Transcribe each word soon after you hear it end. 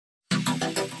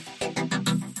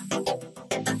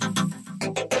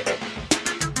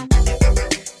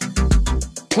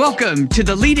Welcome to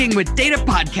the Leading with Data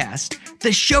podcast,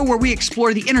 the show where we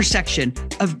explore the intersection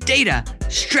of data,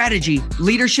 strategy,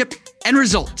 leadership, and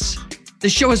results. The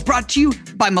show is brought to you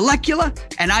by Molecula,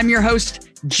 and I'm your host,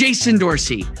 Jason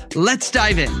Dorsey. Let's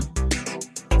dive in.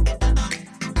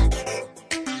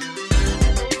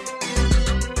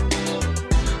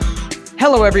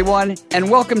 Hello, everyone, and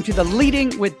welcome to the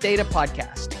Leading with Data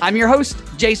podcast. I'm your host,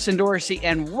 Jason Dorsey,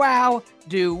 and wow,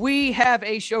 do we have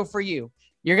a show for you.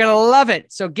 You're going to love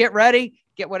it. So get ready,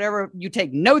 get whatever you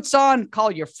take notes on,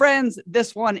 call your friends.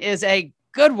 This one is a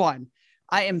good one.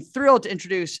 I am thrilled to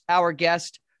introduce our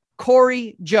guest,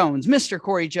 Corey Jones. Mr.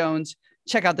 Corey Jones,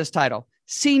 check out this title.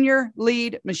 Senior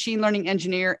Lead Machine Learning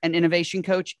Engineer and Innovation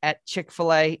Coach at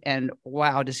Chick-fil-A. And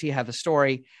wow, does he have a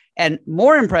story? And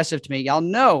more impressive to me, y'all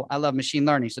know I love machine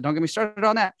learning, so don't get me started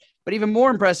on that. But even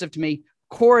more impressive to me,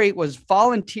 Corey was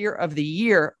Volunteer of the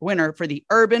Year winner for the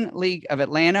Urban League of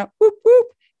Atlanta. Whoop, whoop.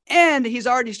 And he's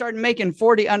already started making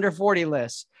 40 under 40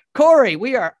 lists. Corey,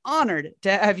 we are honored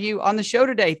to have you on the show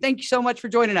today. Thank you so much for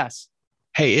joining us.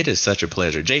 Hey, it is such a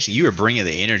pleasure. Jason, you are bringing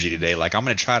the energy today. Like, I'm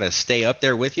going to try to stay up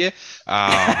there with you.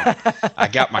 I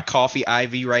got my coffee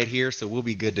IV right here, so we'll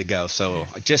be good to go. So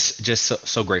just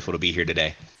so grateful to be here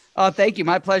today. Oh, thank you.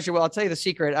 My pleasure. Well, I'll tell you the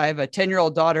secret. I have a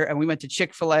 10-year-old daughter, and we went to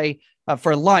Chick-fil-A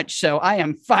for lunch. So I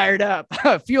am fired up,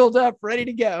 fueled up, ready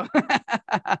to go.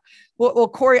 Well,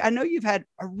 Corey, I know you've had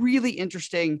a really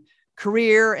interesting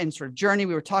career and sort of journey.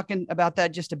 We were talking about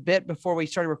that just a bit before we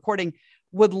started recording.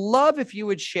 Would love if you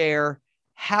would share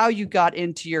how you got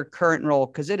into your current role,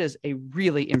 because it is a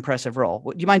really impressive role.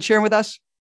 Do you mind sharing with us?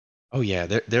 Oh yeah,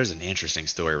 there's an interesting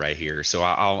story right here. So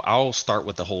I'll start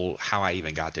with the whole how I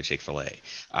even got to Chick-fil-A,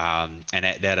 and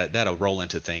that'll roll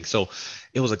into things. So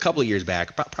it was a couple of years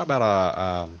back, probably about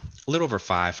a little over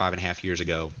 5.5 years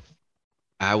ago.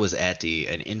 I was at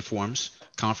an Informs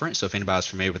conference. So if anybody's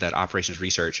familiar with that, operations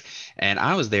research, and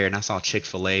I was there and I saw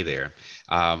Chick-fil-A there.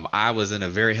 I was in a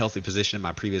very healthy position in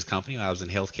my previous company. I was in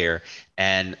healthcare,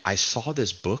 and I saw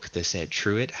this book that said,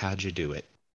 "Truett, how'd you do it?"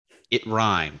 It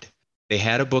rhymed. They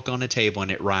had a book on the table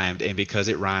and it rhymed. And because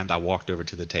it rhymed, I walked over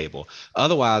to the table.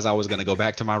 Otherwise, I was going to go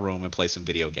back to my room and play some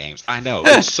video games. I know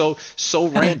it's so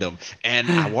random.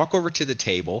 And I walk over to the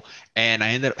table and I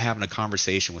ended up having a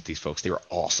conversation with these folks. They were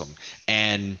awesome.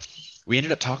 And we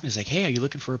ended up talking. It's like, "Hey, are you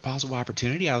looking for a possible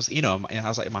opportunity?" I was, and I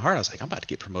was like, in my heart, I was like, "I'm about to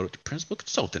get promoted to principal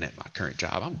consultant at my current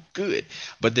job. I'm good."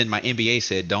 But then my MBA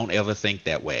said, "Don't ever think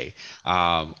that way.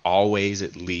 Always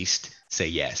at least say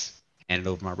yes." Handed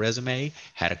over my resume,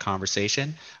 had a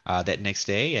conversation that next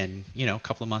day, and a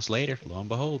couple of months later, lo and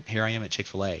behold, here I am at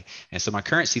Chick-fil-A. And so my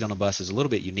current seat on the bus is a little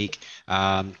bit unique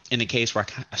in the case where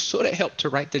I sort of helped to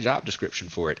write the job description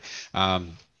for it.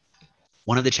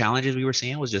 One of the challenges we were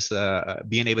seeing was just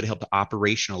being able to help to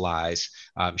operationalize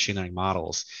machine learning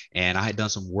models. And I had done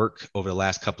some work over the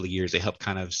last couple of years to help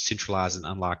kind of centralize and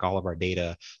unlock all of our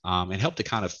data and help to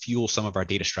kind of fuel some of our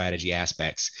data strategy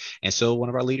aspects. And so one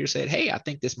of our leaders said, "Hey, I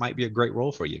think this might be a great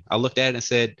role for you." I looked at it and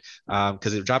said,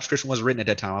 because the job description wasn't written at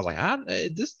that time, I was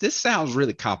like, this sounds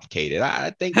really complicated. I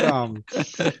think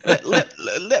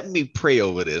let me pray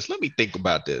over this. Let me think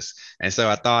about this. And so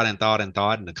I thought,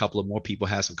 and a couple of more people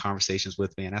had some conversations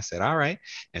with me, and I said, "All right."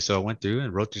 And so I went through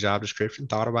and wrote the job description,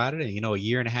 thought about it, and a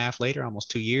year and a half later,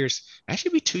 almost 2 years,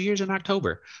 actually be 2 years in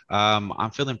October. I'm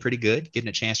feeling pretty good, getting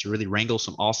a chance to really wrangle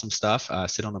some awesome stuff,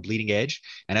 sit on the bleeding edge,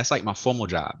 and that's like my formal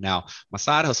job. Now, my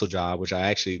side hustle job, which I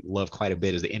actually love quite a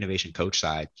bit, is the innovation coach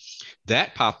side.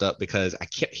 That popped up because I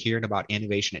kept hearing about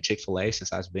innovation at Chick-fil-A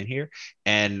since I've been here,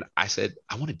 and I said,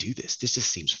 I want to do this. This just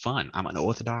seems fun. I'm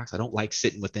unorthodox. I don't like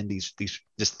sitting within these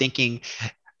just thinking.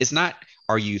 It's not,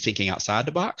 are you thinking outside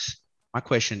the box? My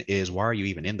question is, why are you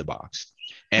even in the box?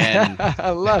 And I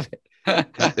love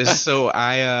it. So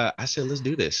I said, let's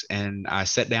do this. And I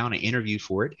sat down and interviewed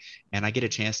for it. And I get a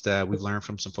chance we've learned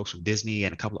from some folks from Disney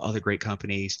and a couple of other great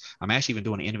companies. I'm actually even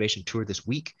doing an innovation tour this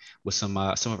week with some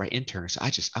of our interns. I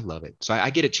love it. So I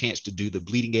get a chance to do the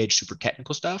bleeding edge, super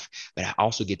technical stuff, but I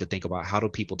also get to think about how do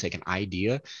people take an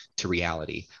idea to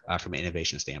reality from an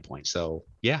innovation standpoint. So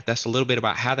yeah, that's a little bit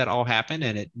about how that all happened.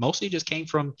 And it mostly just came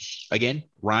from, again,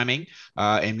 rhyming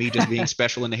and me just being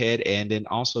special in the head. And then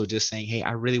also just saying, hey,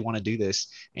 I really want to do this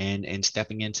and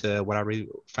stepping into what I really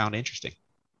found interesting.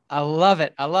 I love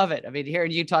it. I love it. I mean,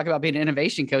 hearing you talk about being an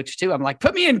innovation coach too, I'm like,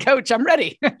 put me in, coach. I'm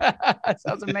ready.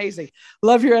 Sounds amazing.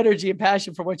 Love your energy and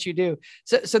passion for what you do.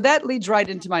 So that leads right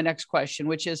into my next question,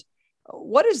 which is,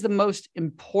 what is the most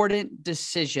important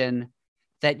decision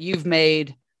that you've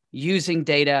made using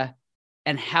data,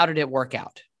 and how did it work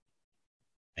out?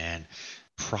 Man,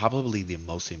 probably the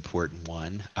most important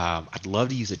one. I'd love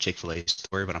to use a Chick-fil-A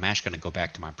story, but I'm actually going to go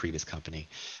back to my previous company.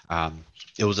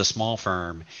 It was a small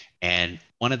firm, and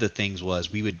one of the things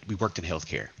was we worked in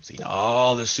healthcare, so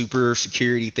all the super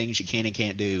security things you can and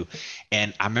can't do.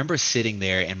 And I remember sitting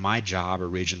there, and my job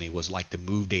originally was like to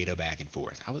move data back and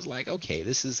forth. I was like, okay,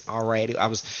 this is all right.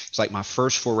 It's like my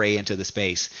first foray into the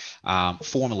space,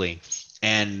 formally,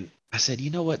 and I said, you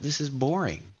know what? This is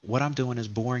boring. What I'm doing is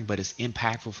boring, but it's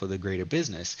impactful for the greater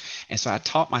business. And so I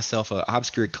taught myself an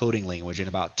obscure coding language in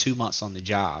about 2 months on the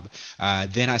job.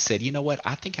 Then I said, you know what?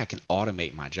 I think I can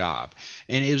automate my job.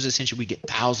 And it was essentially, we get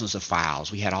thousands of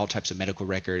files. We had all types of medical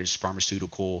records,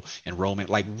 pharmaceutical enrollment,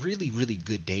 like really, really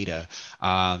good data.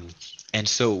 And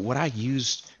so what I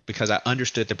used, because I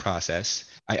understood the process,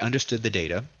 I understood the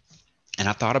data, and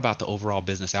I thought about the overall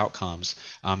business outcomes,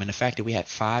 and the fact that we had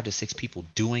 5 to 6 people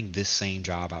doing this same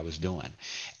job I was doing.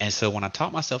 And so when I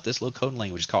taught myself this little coding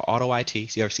language, it's called Auto IT.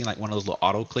 So you ever seen like one of those little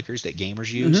auto clickers that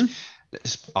gamers use?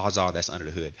 Mm-hmm. Odds are that's under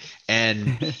the hood.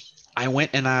 And I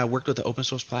went and I worked with the open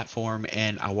source platform,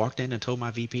 and I walked in and told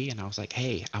my VP, and I was like,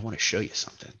 hey, I want to show you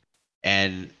something.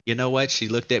 And you know what? She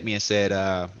looked at me and said,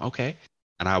 okay.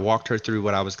 And I walked her through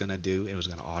what I was going to do. It was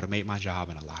going to automate my job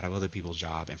and a lot of other people's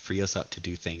job and free us up to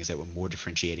do things that were more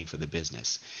differentiating for the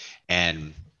business.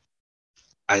 And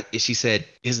she said,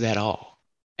 is that all?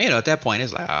 At that point,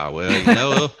 it's like, oh,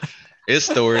 well, his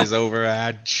story's over.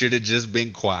 I should have just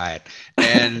been quiet.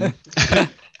 And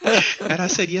and I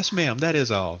said, yes, ma'am, that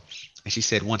is all. And she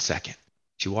said, 1 second.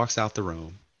 She walks out the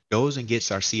room, goes and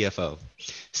gets our CFO.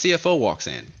 CFO walks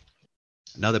in,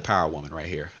 another power woman right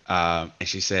here. And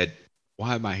she said,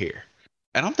 why am I here?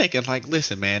 And I'm thinking like,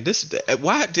 listen, man, this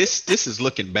is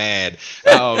looking bad.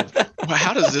 How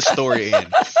does this story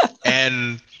end?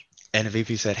 And the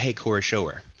VP said, hey, Corey, show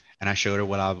her. And I showed her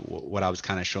what I was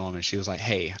kind of showing, and she was like,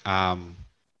 hey, I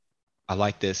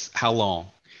like this. How long?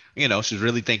 She's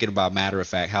really thinking about matter of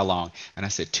fact, how long? And I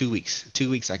said, 2 weeks. 2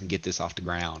 weeks, I can get this off the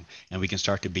ground, and we can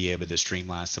start to be able to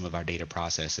streamline some of our data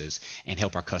processes and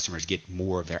help our customers get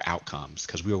more of their outcomes.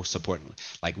 Because we were supporting,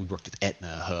 like we worked with Aetna,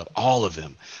 Hub, all of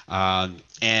them.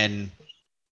 And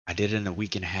I did it in a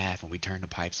week and a half, and we turned the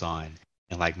pipes on.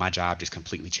 And like my job just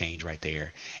completely changed right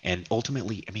there. And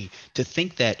ultimately, I mean, to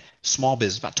think that small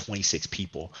business, about 26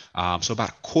 people, so about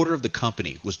a quarter of the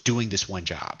company was doing this one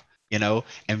job. And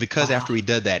because Wow. after we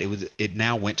did that, it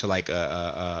now went to like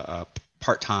a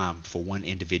part-time for one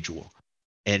individual.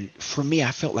 And for me,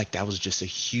 I felt like that was just a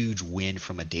huge win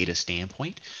from a data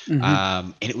standpoint. Mm-hmm.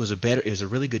 And it was a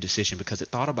really good decision because it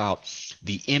thought about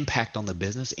the impact on the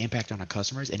business, impact on our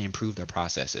customers, and improve their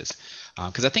processes.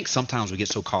 Because I think sometimes we get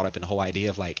so caught up in the whole idea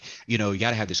of like, you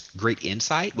got to have this great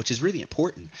insight, which is really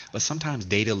important, but sometimes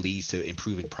data leads to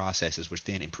improving processes, which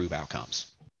then improve outcomes.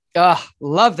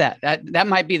 Love that. That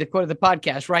might be the quote of the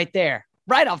podcast right there,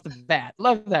 right off the bat.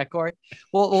 Love that, Corey.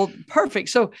 Well, perfect.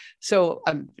 So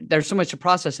there's so much to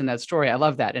process in that story. I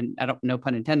love that, and I don't, no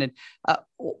pun intended.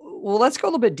 Well, let's go a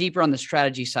little bit deeper on the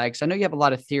strategy side, because I know you have a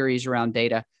lot of theories around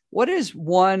data. What is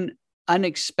one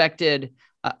unexpected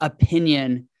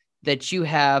opinion that you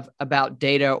have about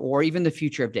data, or even the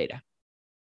future of data?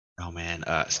 Oh man,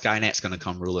 Skynet's gonna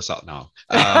come rule us out. No,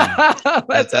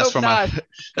 That's for my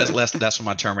that's for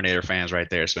my Terminator fans right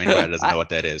there. So anybody that doesn't know what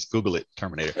that is, Google it,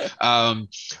 Terminator.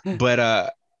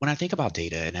 But when I think about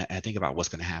data and I think about what's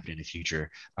going to happen in the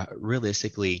future,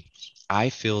 realistically,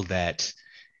 I feel that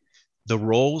the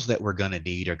roles that we're going to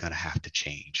need are going to have to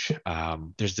change.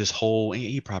 There's this whole, and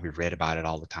you probably read about it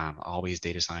all the time, always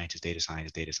data scientist, data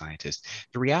scientist, data scientist.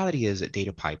 The reality is that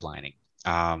data pipelining.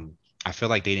 I feel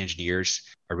like data engineers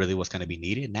are really what's going to be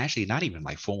needed. And actually, not even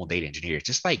like formal data engineers,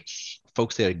 just like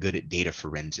folks that are good at data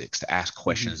forensics to ask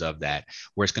questions of that,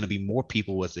 where it's going to be more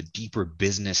people with a deeper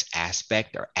business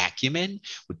aspect or acumen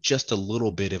with just a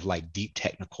little bit of like deep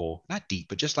technical, not deep,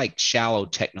 but just like shallow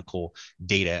technical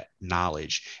data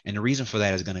knowledge. And the reason for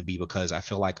that is going to be because I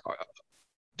feel like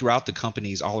throughout the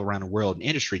companies all around the world and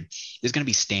industry, there's going to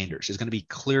be standards. There's going to be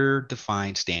clear,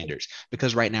 defined standards.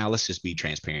 Because right now, let's just be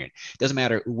transparent. It doesn't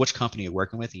matter which company you're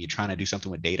working with and you're trying to do something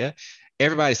with data.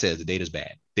 Everybody says the data's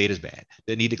bad. Data's bad.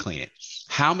 They need to clean it.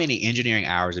 How many engineering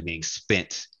hours are being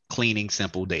spent cleaning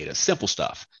simple data, simple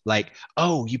stuff like,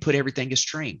 oh, you put everything in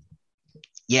string.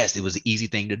 Yes, it was an easy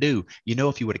thing to do.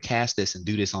 If you were to cast this and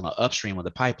do this on the upstream of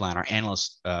the pipeline, our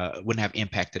analysts wouldn't have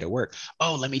impact to their work.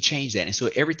 Oh, let me change that. And so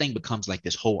everything becomes like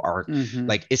this whole arc. Mm-hmm.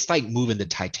 Like it's like moving the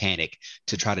Titanic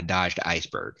to try to dodge the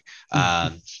iceberg.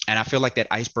 And I feel like that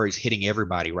iceberg is hitting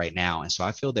everybody right now. And so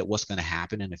I feel that what's going to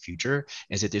happen in the future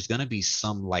is that there's going to be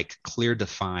some like clear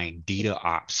defined data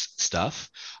ops stuff,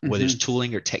 whether it's Mm-hmm.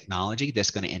 tooling or technology,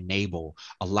 that's going to enable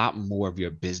a lot more of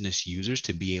your business users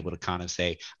to be able to kind of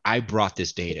say, I brought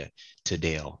this data to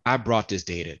Dell. I brought this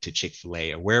data to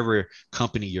Chick-fil-A or wherever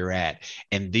company you're at.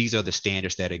 And these are the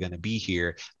standards that are going to be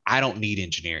here. I don't need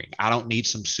engineering. I don't need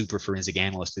some super forensic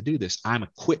analyst to do this. I'm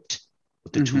equipped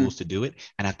with the Mm-hmm. tools to do it.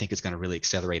 And I think it's going to really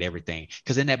accelerate everything,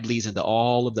 because then that bleeds into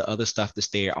all of the other stuff that's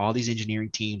there, all these engineering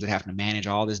teams that have to manage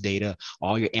all this data,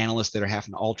 all your analysts that are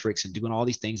having to Alteryx and doing all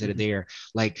these things that are Mm-hmm. there.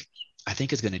 Like, I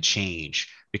think it's going to change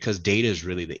because data is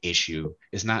really the issue.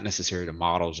 It's not necessarily the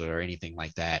models or anything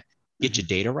like that. Get Mm-hmm. your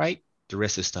data right, the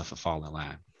rest of the stuff will fall in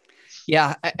line.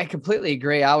 Yeah, I completely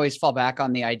agree. I always fall back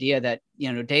on the idea that,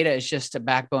 data is just a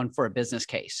backbone for a business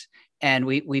case. And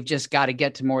we've just got to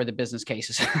get to more of the business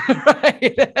cases,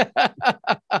 right?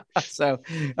 So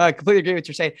I completely agree with what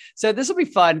you're saying. So this will be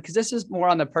fun because this is more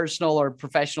on the personal or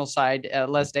professional side,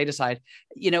 less data side.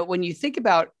 When you think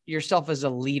about yourself as a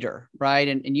leader, right?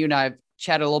 And you and I have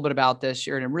chatted a little bit about this.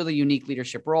 You're in a really unique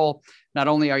leadership role. Not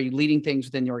only are you leading things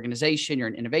within the organization, you're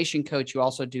an innovation coach, you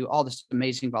also do all this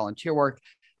amazing volunteer work.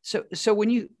 So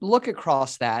when you look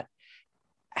across that,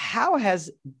 how has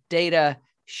data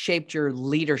shaped your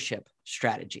leadership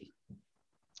strategy?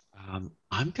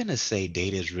 I'm going to say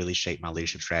data has really shaped my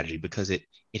leadership strategy because it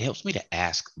helps me to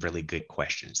ask really good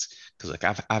questions. Because like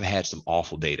I've had some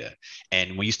awful data,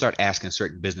 and when you start asking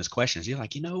certain business questions, you're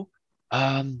like,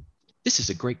 um, this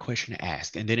is a great question to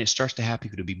ask, and then it starts to have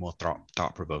people to be more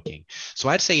thought provoking. So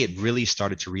I'd say it really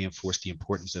started to reinforce the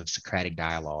importance of Socratic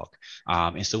dialogue.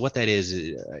 And so what that is,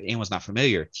 anyone's not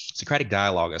familiar, Socratic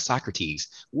dialogue, Socrates,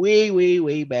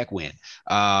 way back when,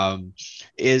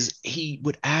 is he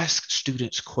would ask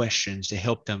students questions to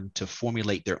help them to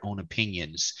formulate their own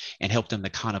opinions and help them to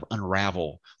kind of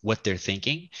unravel what they're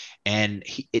thinking. And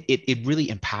it really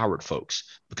empowered folks,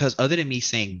 because other than me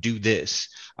saying, do this,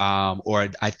 or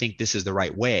I think this is the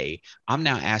right way, I'm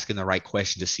now asking the right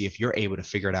question to see if you're able to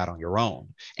figure it out on your own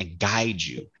and guide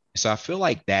you. So I feel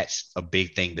like that's a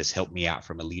big thing that's helped me out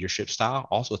from a leadership style,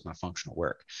 also with my functional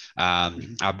work.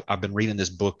 I've been reading this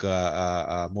book,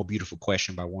 More Beautiful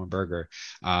Question by Warren Berger,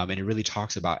 and it really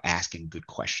talks about asking good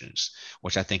questions,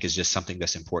 which I think is just something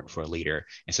that's important for a leader.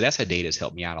 And so that's how data has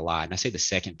helped me out a lot. And I say the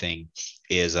second thing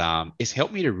is it's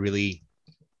helped me to really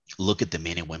look at the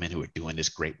men and women who are doing this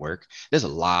great work. There's a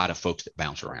lot of folks that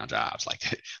bounce around jobs. Like,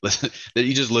 listen,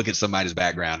 you just look at somebody's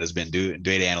background that's been doing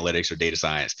data analytics or data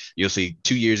science. You'll see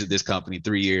 2 years at this company,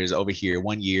 3 years over here,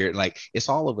 1 year. Like, it's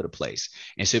all over the place.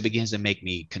 And so it begins to make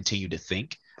me continue to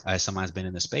think, as somebody's been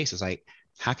in the space, it's like,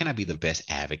 how can I be the best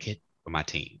advocate for my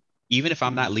team? Even if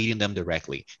I'm not leading them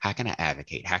directly, how can I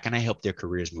advocate? How can I help their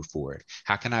careers move forward?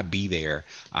 How can I be there,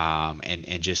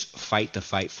 and just fight the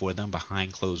fight for them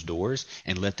behind closed doors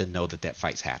and let them know that that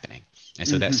fight's happening? And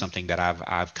so that's Mm-hmm. something that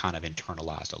I've kind of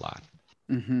internalized a lot.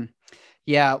 Mm-hmm.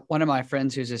 Yeah, one of my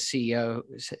friends who's a CEO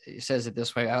says it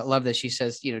this way. I love that. She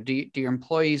says, do your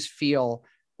employees feel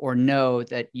or know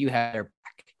that you have their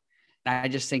back? And I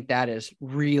just think that is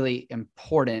really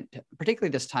important,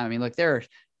 particularly this time. I mean, look, there are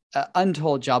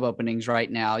untold job openings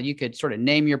right now. You could sort of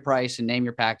name your price and name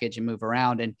your package and move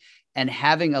around, and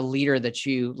having a leader that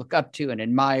you look up to and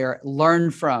admire,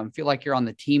 learn from, feel like you're on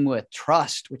the team with,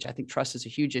 trust, which I think trust is a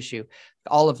huge issue.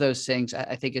 All of those things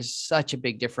I think is such a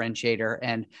big differentiator.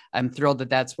 And I'm thrilled that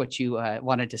that's what you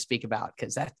wanted to speak about,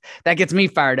 because that gets me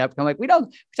fired up. I'm like, we talk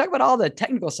about all the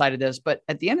technical side of this, but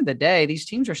at the end of the day, these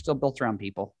teams are still built around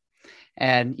people.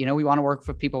 And, we want to work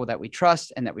with people that we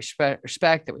trust and that we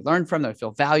respect, that we learn from, that we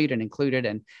feel valued and included.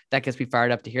 And that gets me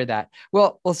fired up to hear that.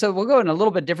 Well, so we'll go in a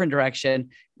little bit different direction.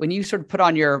 When you sort of put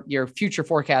on your future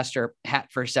forecaster hat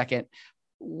for a second,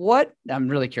 I'm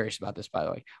really curious about this, by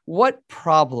the way, what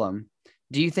problem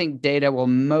do you think data will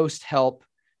most help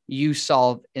you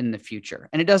solve in the future?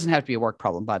 And it doesn't have to be a work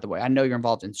problem, by the way. I know you're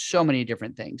involved in so many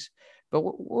different things, but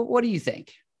what do you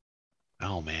think?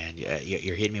 Oh man, yeah,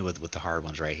 you're hitting me with the hard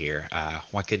ones right here.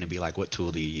 Why couldn't it be like, what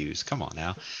tool do you use? Come on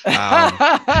now.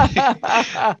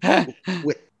 Um,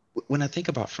 when, when I think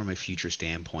about from a future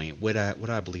standpoint, what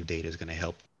I believe data is going to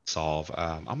help solve,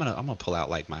 I'm gonna pull out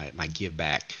like my give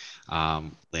back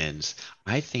lens.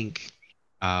 I think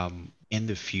in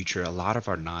the future, a lot of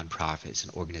our nonprofits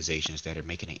and organizations that are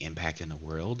making an impact in the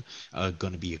world are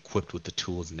going to be equipped with the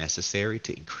tools necessary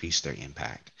to increase their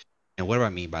impact. And what do I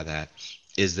mean by that?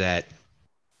 Is that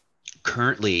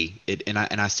currently, and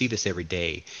I see this every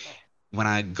day when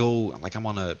I go, like I'm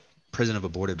on a president of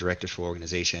a board of directors for an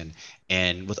organization,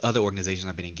 and with other organizations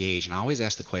I've been engaged, and I always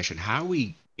ask the question, how are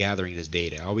we gathering this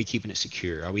data? Are we keeping it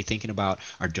secure? Are we thinking about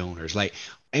our donors? Like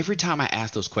every time I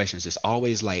ask those questions, it's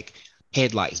always like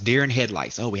headlights, deer in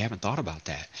headlights. Oh, we haven't thought about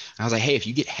that. And I was like, hey, if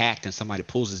you get hacked and somebody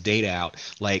pulls this data out,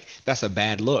 like that's a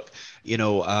bad look. Yeah,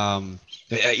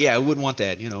 I wouldn't want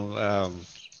that,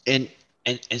 and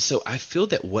and so I feel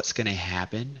that what's going to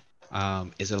happen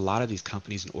is that a lot of these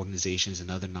companies and organizations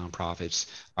and other nonprofits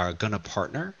are going to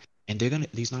partner, and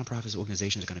these nonprofits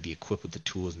organizations are going to be equipped with the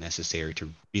tools necessary to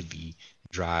really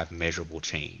drive measurable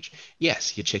change.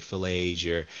 Yes, your Chick-fil-A's,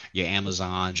 your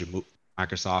Amazons, your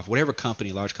Microsoft, whatever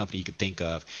company, large company you could think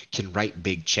of, can write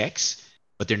big checks,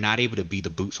 but they're not able to be the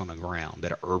boots on the ground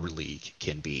that an Urban League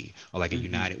can be, or like a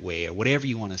United Way, or whatever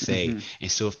you want to say.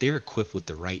 And so if they're equipped with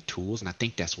the right tools, and I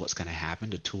think that's what's going to happen,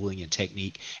 the tooling and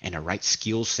technique and the right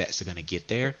skill sets are going to get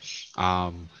there.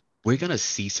 We're going to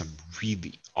see some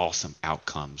really awesome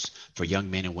outcomes for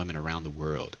young men and women around the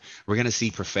world. We're going to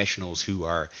see professionals who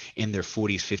are in their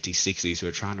 40s, 50s, 60s who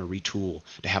are trying to retool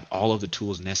to have all of the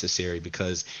tools necessary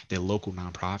because their local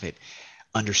nonprofit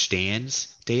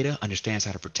understands data, understands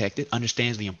how to protect it,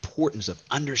 understands the importance of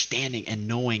understanding and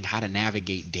knowing how to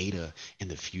navigate data in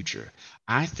the future.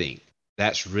 I think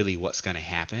that's really what's going to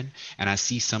happen. And I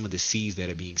see some of the seeds that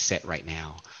are being set right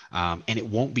now. And it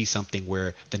won't be something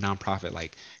where the nonprofit,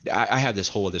 like I have this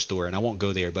whole other story and I won't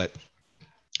go there, but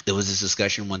there was this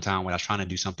discussion one time when I was trying to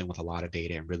do something with a lot of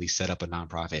data and really set up a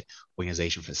nonprofit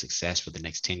organization for success for the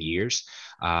next 10 years.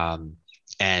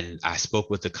 And I spoke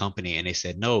with the company and they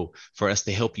said, no, for us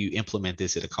to help you implement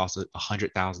this, it'll cost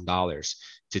 $100,000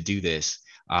 to do this.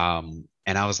 And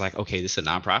I was like, okay, this is a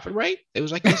nonprofit, right? It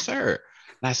was like, yes, sir.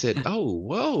 And I said, oh,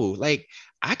 whoa, like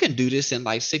I can do this in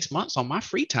like 6 months on my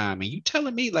free time. And you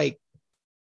telling me like,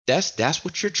 that's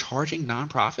what you're charging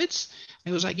nonprofits?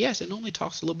 And it was like, yes, it normally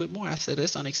talks a little bit more. I said,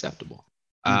 that's unacceptable.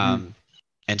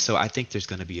 And so I think there's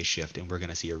going to be a shift and we're going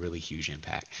to see a really huge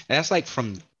impact. And that's like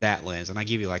from that lens. And I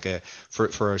give you like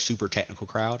for a super technical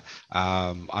crowd,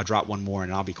 I'll drop one more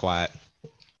and I'll be quiet.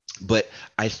 But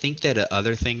I think that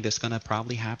other thing that's going to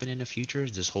probably happen in the future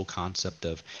is this whole concept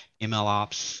of ML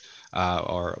ops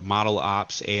or model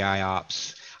ops, AI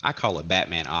ops. I call it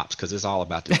Batman ops because it's all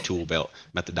about this tool belt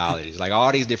methodologies, like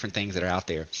all these different things that are out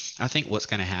there. I think what's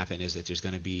going to happen is that there's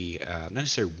going to be not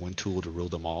necessarily one tool to rule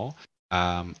them all.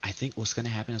 I think what's going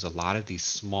to happen is a lot of these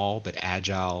small but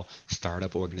agile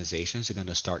startup organizations are going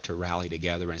to start to rally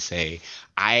together and say,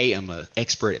 I am an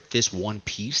expert at this one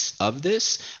piece of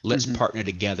this. Let's partner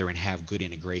together and have good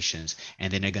integrations.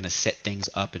 And then they're going to set things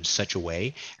up in such a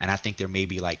way. And I think there may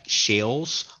be like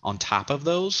shells on top of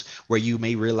those where you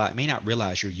may not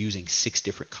realize you're using 6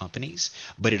 different companies,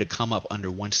 but it'll come up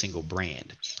under one single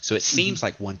brand. So it seems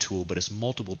like one tool, but it's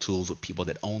multiple tools with people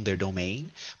that own their domain,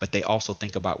 but they also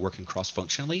think about working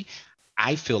cross-functionally.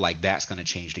 I feel like that's going to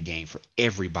change the game for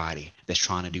everybody that's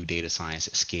trying to do data science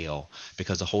at scale,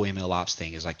 because the whole ML ops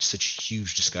thing is like such a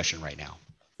huge discussion right now.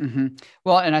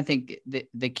 Well, and I think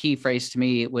the key phrase to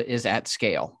me is at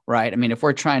scale, right? I mean, if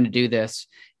we're trying to do this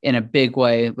in a big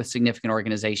way with significant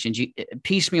organizations,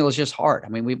 piecemeal is just hard. I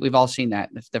mean, we've all seen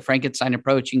that. If the Frankenstein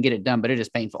approach, you can get it done, but it is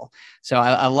painful. So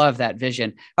I love that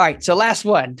vision. All right. So last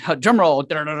one, drum roll.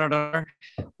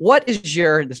 What is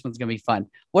this one's going to be fun.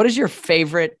 What is your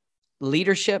favorite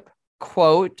leadership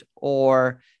quote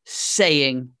or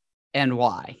saying and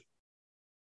why?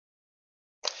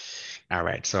 All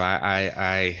right, so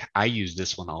I use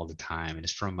this one all the time, and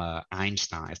it's from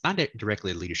Einstein. It's not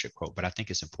directly a leadership quote, but I think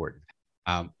it's important.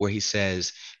 Where he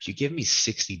says, "If you give me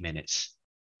 60 minutes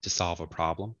to solve a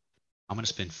problem, I'm going to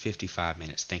spend 55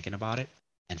 minutes thinking about it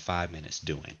and 5 minutes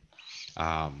doing."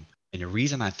 And the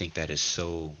reason I think that is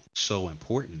so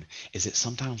important is that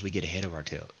sometimes we get ahead of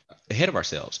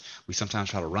ourselves. We sometimes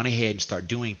try to run ahead and start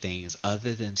doing things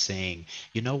other than saying,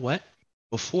 you know what?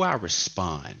 Before I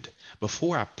respond,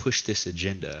 before I push this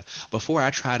agenda, before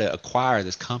I try to acquire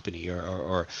this company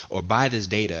or buy this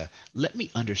data, let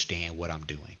me understand what I'm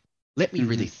doing. Let me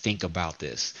really think about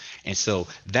this. And so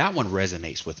that one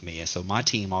resonates with me. And so my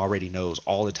team already knows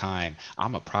all the time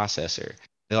I'm a processor.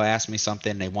 They'll ask me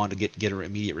something, they want to get an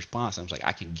immediate response. I was like,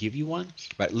 I can give you one,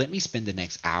 but let me spend the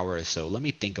next hour or so. Let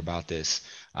me think about this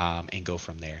and go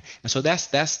from there. And so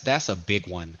that's a big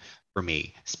one for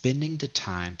me, spending the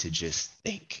time to just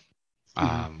think.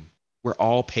 We're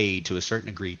all paid to a certain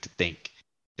degree to think.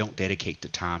 Don't dedicate the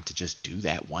time to just do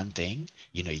that one thing.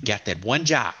 You got that one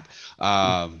job.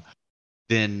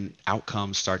 Then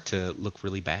outcomes start to look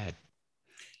really bad.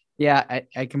 Yeah,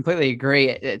 I completely agree.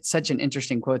 It's such an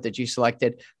interesting quote that you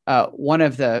selected. One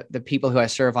of the people who I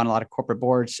serve on a lot of corporate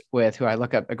boards with, who I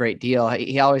look up a great deal,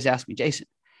 he always asks me, Jason,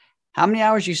 how many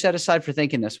hours you set aside for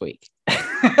thinking this week?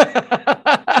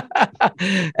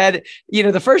 And,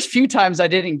 the first few times I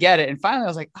didn't get it. And finally I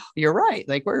was like, oh, you're right.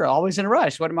 Like, we're always in a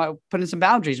rush. What am I putting some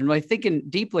boundaries and really thinking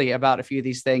deeply about a few of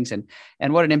these things and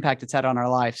what an impact it's had on our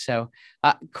life. So,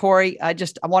 Corey, I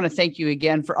want to thank you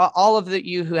again for all of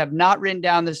you who have not written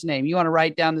down this name. You want to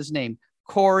write down this name,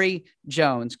 Corey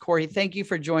Jones. Corey, thank you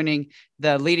for joining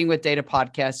the Leading with Data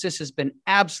podcast. This has been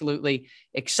absolutely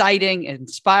exciting,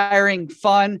 inspiring,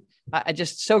 fun. I'm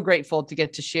just so grateful to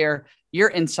get to share your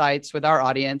insights with our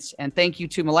audience. And thank you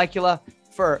to Molecula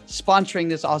for sponsoring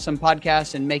this awesome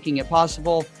podcast and making it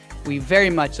possible. We very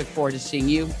much look forward to seeing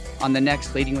you on the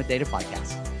next Leading with Data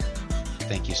podcast.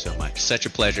 Thank you so much. Such a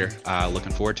pleasure.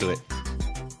 Looking forward to it.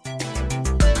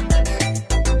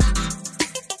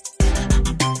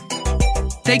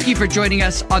 Thank you for joining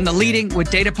us on the Leading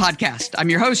with Data podcast. I'm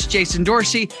your host, Jason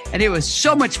Dorsey, and it was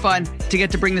so much fun to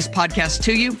get to bring this podcast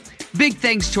to you. Big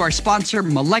thanks to our sponsor,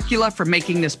 Molecula, for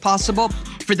making this possible.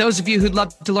 For those of you who'd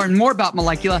love to learn more about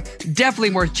Molecula, definitely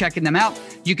worth checking them out.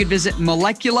 You can visit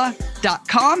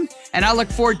molecula.com, and I look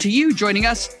forward to you joining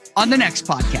us on the next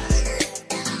podcast.